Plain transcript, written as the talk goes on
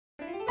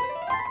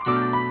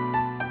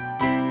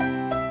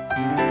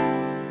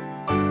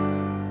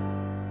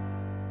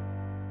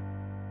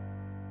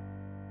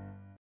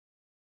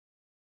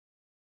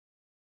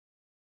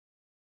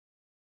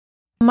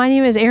My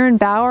name is Erin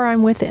Bauer.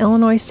 I'm with the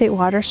Illinois State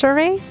Water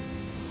Survey.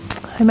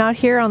 I'm out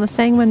here on the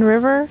Sangamon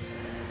River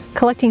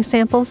collecting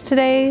samples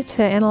today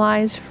to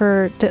analyze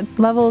for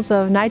levels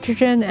of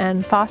nitrogen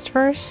and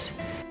phosphorus.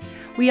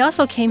 We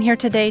also came here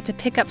today to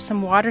pick up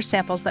some water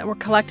samples that were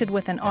collected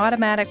with an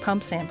automatic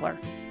pump sampler.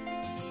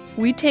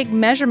 We take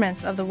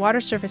measurements of the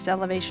water surface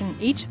elevation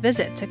each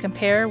visit to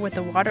compare with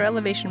the water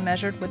elevation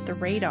measured with the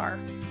radar.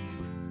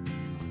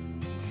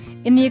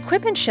 In the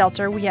equipment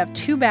shelter, we have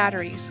two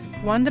batteries,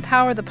 one to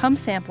power the pump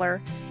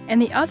sampler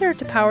and the other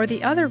to power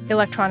the other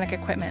electronic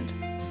equipment.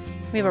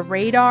 We have a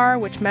radar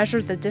which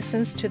measures the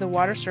distance to the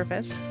water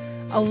surface,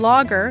 a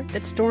logger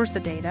that stores the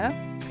data,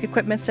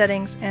 equipment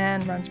settings,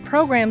 and runs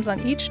programs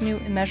on each new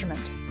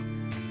measurement,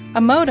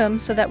 a modem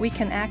so that we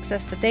can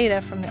access the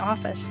data from the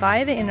office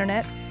via the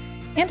internet,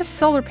 and a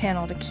solar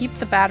panel to keep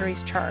the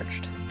batteries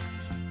charged.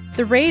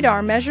 The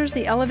radar measures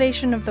the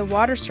elevation of the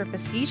water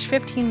surface each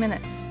 15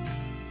 minutes,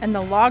 and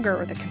the logger,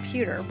 or the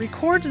computer,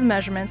 records the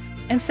measurements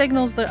and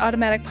signals the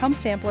automatic pump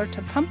sampler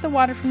to pump the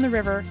water from the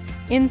river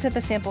into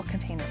the sample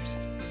containers.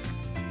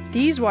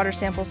 These water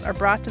samples are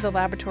brought to the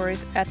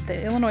laboratories at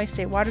the Illinois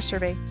State Water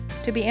Survey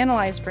to be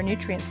analyzed for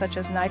nutrients such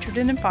as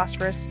nitrogen and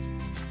phosphorus,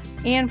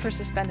 and for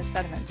suspended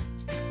sediment.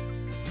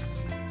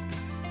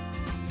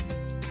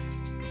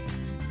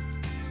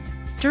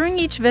 During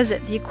each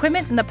visit, the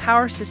equipment in the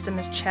power system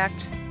is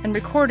checked and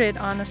recorded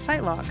on a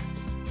site log.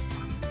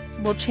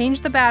 We'll change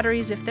the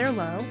batteries if they're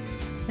low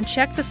and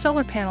check the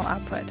solar panel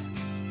output.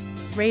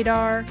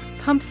 Radar,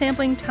 pump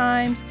sampling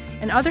times,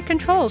 and other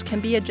controls can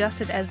be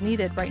adjusted as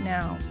needed right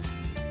now.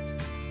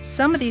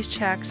 Some of these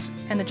checks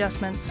and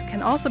adjustments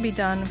can also be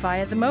done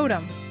via the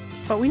modem,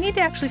 but we need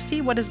to actually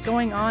see what is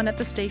going on at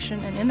the station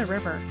and in the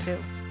river too.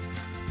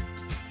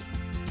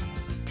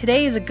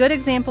 Today is a good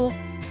example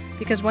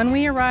because when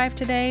we arrived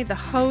today, the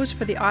hose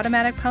for the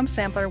automatic pump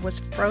sampler was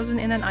frozen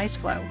in an ice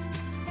flow.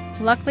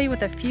 Luckily,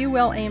 with a few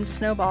well-aimed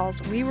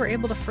snowballs, we were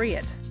able to free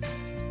it.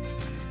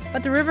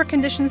 But the river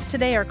conditions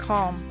today are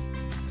calm.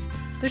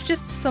 There's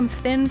just some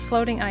thin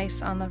floating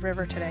ice on the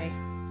river today.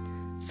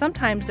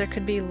 Sometimes there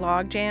could be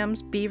log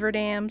jams, beaver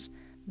dams,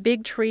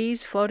 big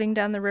trees floating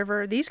down the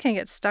river. These can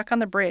get stuck on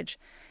the bridge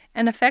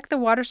and affect the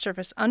water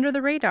surface under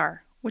the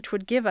radar, which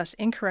would give us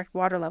incorrect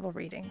water level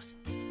readings.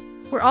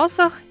 We're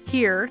also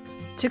here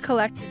to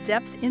collect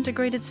depth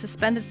integrated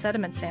suspended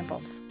sediment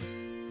samples.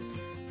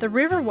 The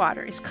river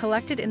water is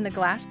collected in the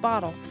glass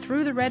bottle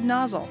through the red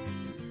nozzle.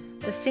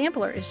 The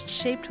sampler is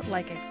shaped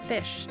like a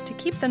fish to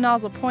keep the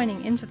nozzle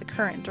pointing into the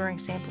current during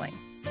sampling.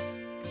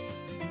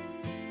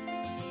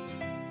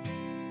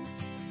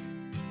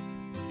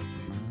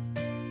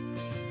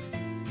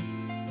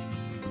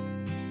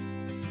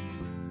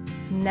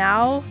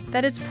 Now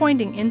that it's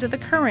pointing into the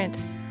current,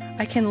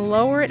 I can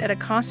lower it at a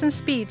constant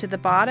speed to the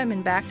bottom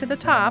and back to the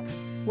top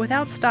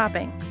without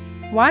stopping.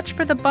 Watch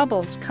for the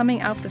bubbles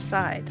coming out the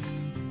side.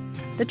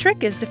 The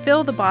trick is to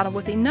fill the bottle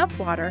with enough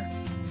water,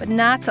 but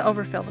not to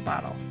overfill the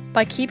bottle.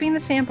 By keeping the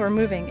sampler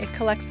moving, it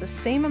collects the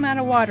same amount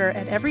of water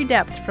at every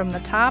depth from the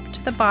top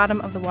to the bottom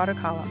of the water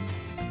column.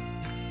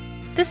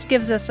 This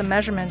gives us a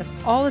measurement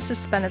of all the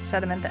suspended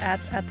sediment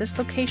at this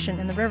location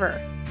in the river.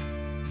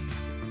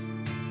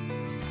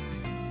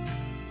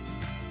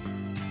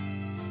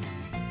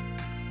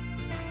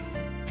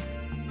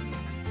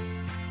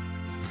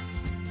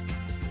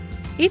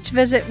 Each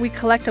visit, we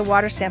collect a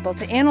water sample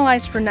to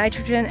analyze for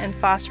nitrogen and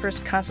phosphorus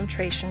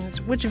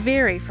concentrations, which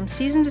vary from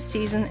season to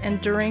season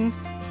and during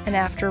and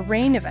after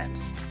rain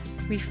events.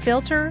 We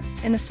filter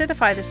and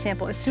acidify the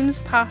sample as soon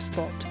as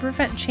possible to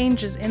prevent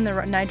changes in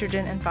the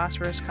nitrogen and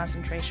phosphorus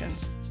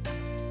concentrations.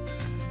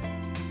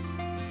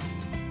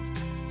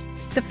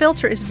 The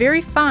filter is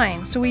very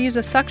fine, so we use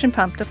a suction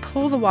pump to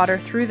pull the water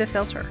through the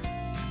filter.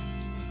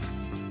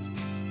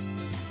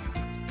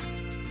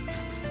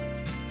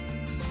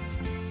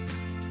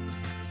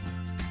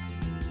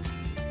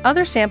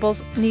 Other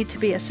samples need to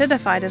be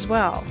acidified as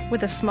well,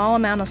 with a small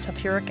amount of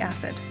sulfuric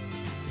acid.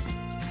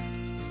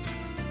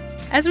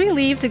 As we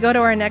leave to go to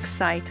our next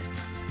site,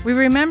 we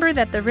remember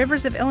that the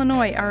rivers of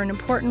Illinois are an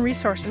important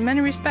resource in many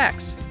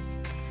respects.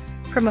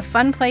 From a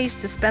fun place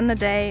to spend the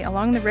day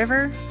along the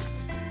river,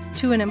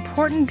 to an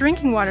important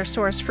drinking water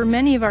source for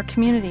many of our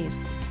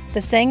communities.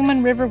 The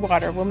Sangamon River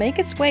water will make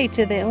its way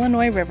to the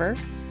Illinois River,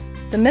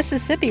 the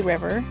Mississippi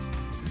River,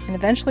 and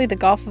eventually the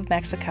Gulf of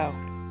Mexico.